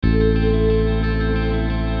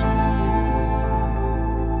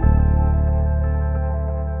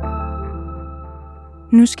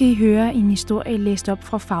Nu skal I høre en historie læst op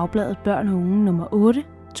fra Fagbladet Børn og Unge nummer 8,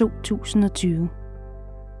 2020.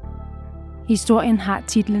 Historien har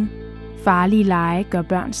titlen Farlige lege gør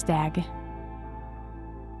børn stærke.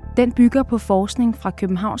 Den bygger på forskning fra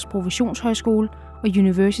Københavns Professionshøjskole og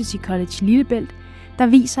University College Lillebælt, der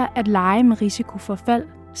viser, at lege med risiko for fald,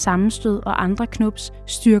 sammenstød og andre knups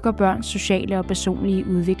styrker børns sociale og personlige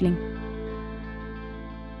udvikling.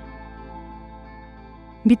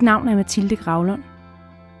 Mit navn er Mathilde Gravlund.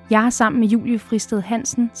 Jeg har sammen med Julie Fristed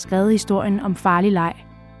Hansen skrevet historien om farlig leg.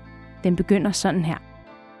 Den begynder sådan her.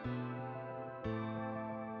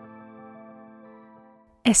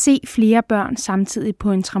 At se flere børn samtidig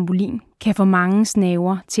på en trampolin kan få mange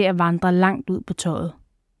nerver til at vandre langt ud på tøjet.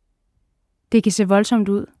 Det kan se voldsomt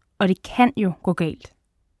ud, og det kan jo gå galt.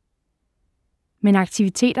 Men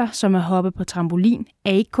aktiviteter som at hoppe på trampolin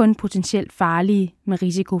er ikke kun potentielt farlige med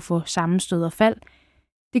risiko for sammenstød og fald.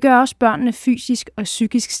 Det gør også børnene fysisk og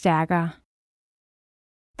psykisk stærkere.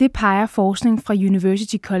 Det peger forskning fra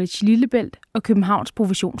University College Lillebælt og Københavns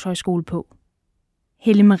Professionshøjskole på.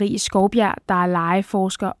 Helle Marie Skovbjerg, der er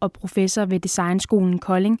legeforsker og professor ved Designskolen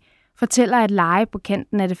Kolding, fortæller, at lege på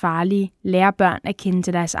kanten af det farlige lærer børn at kende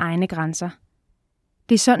til deres egne grænser.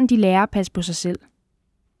 Det er sådan, de lærer at passe på sig selv.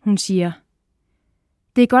 Hun siger,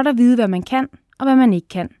 det er godt at vide, hvad man kan og hvad man ikke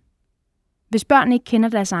kan. Hvis børn ikke kender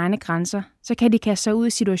deres egne grænser, så kan de kaste sig ud i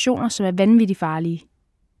situationer, som er vanvittigt farlige.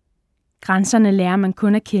 Grænserne lærer man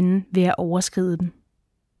kun at kende ved at overskride dem.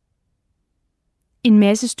 En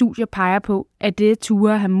masse studier peger på, at det at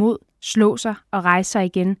ture at have mod, slå sig og rejse sig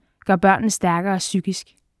igen, gør børnene stærkere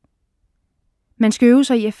psykisk. Man skal øve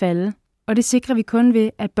sig i at falde, og det sikrer vi kun ved,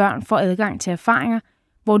 at børn får adgang til erfaringer,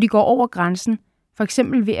 hvor de går over grænsen, f.eks.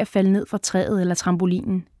 ved at falde ned fra træet eller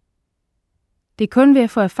trampolinen. Det er kun ved at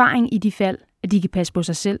få erfaring i de fald, at de kan passe på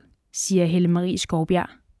sig selv, siger Helle Marie Skovbjerg.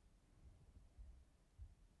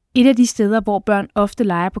 Et af de steder, hvor børn ofte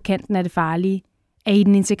leger på kanten af det farlige, er i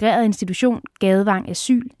den integrerede institution Gadevang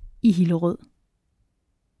Asyl i Hillerød.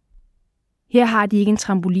 Her har de ikke en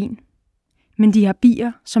trampolin, men de har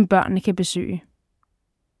bier, som børnene kan besøge.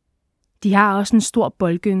 De har også en stor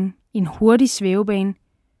boldgynge, en hurtig svævebane,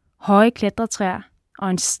 høje klatretræer og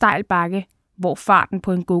en stejl bakke, hvor farten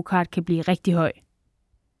på en go-kart kan blive rigtig høj.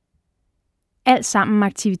 Alt sammen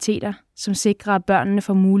aktiviteter, som sikrer, at børnene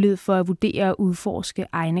får mulighed for at vurdere og udforske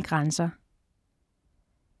egne grænser.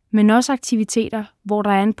 Men også aktiviteter, hvor der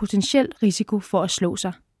er en potentiel risiko for at slå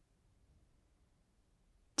sig.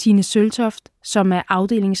 Tine Søltoft, som er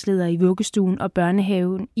afdelingsleder i vuggestuen og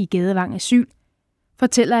børnehaven i Gadevang Asyl,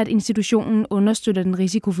 fortæller, at institutionen understøtter den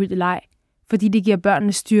risikofyldte leg, fordi det giver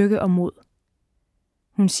børnene styrke og mod.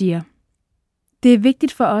 Hun siger, det er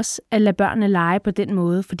vigtigt for os at lade børnene lege på den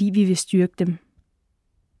måde, fordi vi vil styrke dem.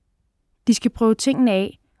 De skal prøve tingene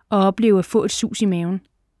af og opleve at få et sus i maven.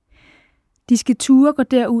 De skal ture gå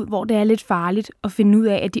derud, hvor det er lidt farligt, og finde ud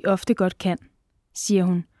af, at de ofte godt kan, siger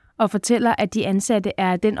hun, og fortæller, at de ansatte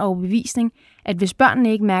er af den overbevisning, at hvis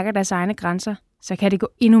børnene ikke mærker deres egne grænser, så kan det gå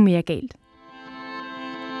endnu mere galt.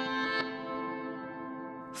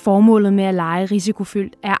 Formålet med at lege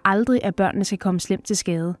risikofyldt er aldrig, at børnene skal komme slemt til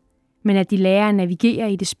skade, men at de lærer at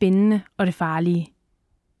navigere i det spændende og det farlige.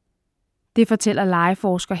 Det fortæller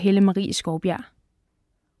legeforsker Helle Marie Skovbjerg.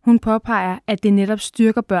 Hun påpeger, at det netop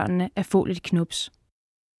styrker børnene at få lidt knups.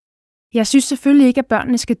 Jeg synes selvfølgelig ikke, at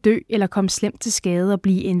børnene skal dø eller komme slemt til skade og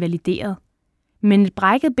blive invalideret. Men et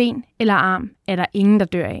brækket ben eller arm er der ingen, der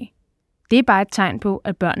dør af. Det er bare et tegn på,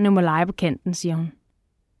 at børnene må lege på kanten, siger hun.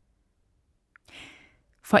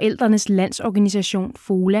 Forældrenes landsorganisation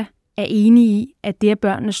FOLA er enige i, at det, at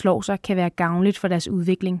børnene slår sig, kan være gavnligt for deres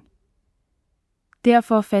udvikling.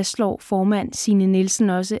 Derfor fastslår formand Signe Nielsen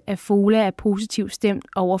også, at FOLA er positivt stemt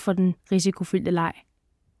over for den risikofyldte leg.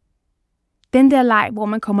 Den der leg, hvor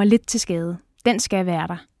man kommer lidt til skade, den skal være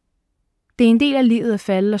der. Det er en del af livet at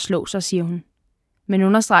falde og slå sig, siger hun. Men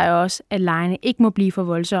understreger også, at legene ikke må blive for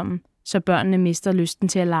voldsomme, så børnene mister lysten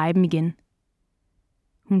til at lege dem igen.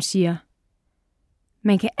 Hun siger,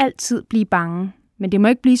 man kan altid blive bange, men det må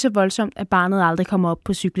ikke blive så voldsomt, at barnet aldrig kommer op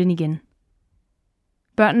på cyklen igen.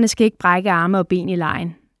 Børnene skal ikke brække arme og ben i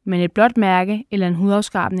legen, men et blåt mærke eller en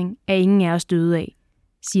hudafskrabning er ingen af os døde af,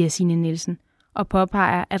 siger Signe Nielsen, og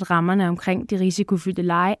påpeger, at rammerne omkring de risikofyldte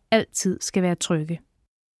lege altid skal være trygge.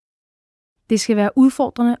 Det skal være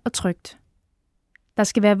udfordrende og trygt. Der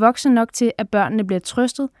skal være voksne nok til, at børnene bliver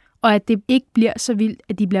trøstet, og at det ikke bliver så vildt,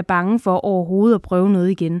 at de bliver bange for overhovedet at prøve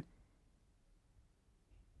noget igen.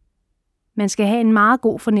 Man skal have en meget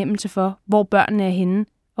god fornemmelse for, hvor børnene er henne,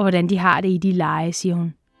 og hvordan de har det i de lege, siger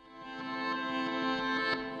hun.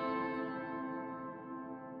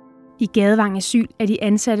 I Gadevang Asyl er de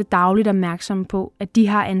ansatte dagligt opmærksomme på, at de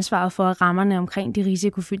har ansvaret for, at rammerne omkring de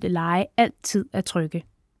risikofyldte lege altid er trygge.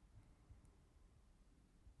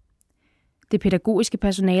 Det pædagogiske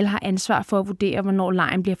personale har ansvar for at vurdere, hvornår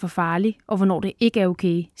legen bliver for farlig, og hvornår det ikke er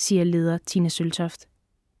okay, siger leder Tina Søltoft.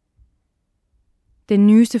 Den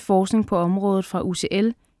nyeste forskning på området fra UCL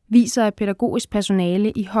viser, at pædagogisk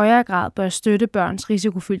personale i højere grad bør støtte børns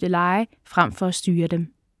risikofyldte lege, frem for at styre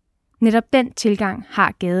dem. Netop den tilgang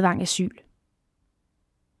har Gadevang Asyl.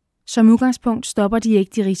 Som udgangspunkt stopper de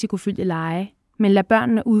ikke de risikofyldte lege, men lader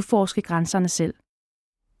børnene udforske grænserne selv.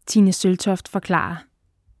 Tina Søltoft forklarer: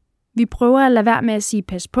 Vi prøver at lade være med at sige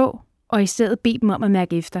pas på, og i stedet bede dem om at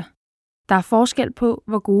mærke efter. Der er forskel på,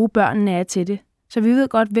 hvor gode børnene er til det, så vi ved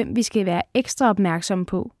godt, hvem vi skal være ekstra opmærksomme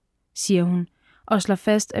på, siger hun, og slår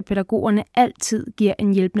fast, at pædagogerne altid giver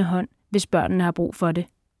en hjælpende hånd, hvis børnene har brug for det.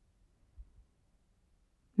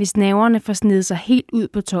 Hvis nerverne får snedet sig helt ud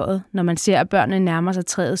på tøjet, når man ser, at børnene nærmer sig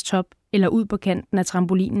træets top eller ud på kanten af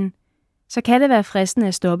trampolinen, så kan det være fristende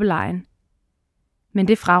at stoppe legen. Men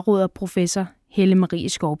det fraråder professor Helle Marie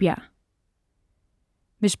Skovbjerg.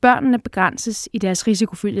 Hvis børnene begrænses i deres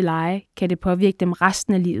risikofyldte lege, kan det påvirke dem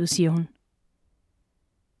resten af livet, siger hun.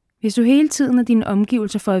 Hvis du hele tiden af dine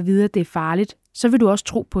omgivelser får at vide, at det er farligt, så vil du også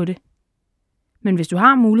tro på det. Men hvis du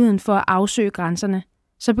har muligheden for at afsøge grænserne,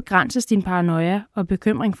 så begrænses din paranoia og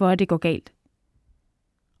bekymring for, at det går galt.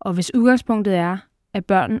 Og hvis udgangspunktet er, at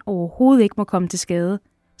børn overhovedet ikke må komme til skade,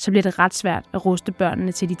 så bliver det ret svært at ruste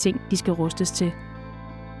børnene til de ting, de skal rustes til.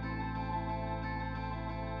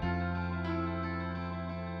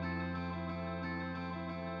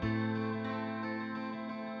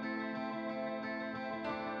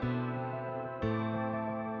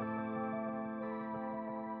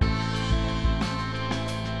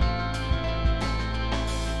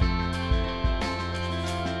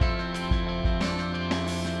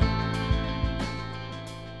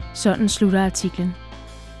 Sådan slutter artiklen.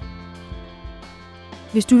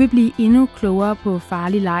 Hvis du vil blive endnu klogere på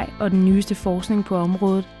farlig leg og den nyeste forskning på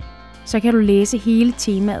området, så kan du læse hele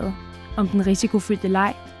temaet om den risikofyldte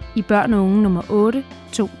leg i Børn og Unge nummer 8,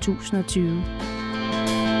 2020.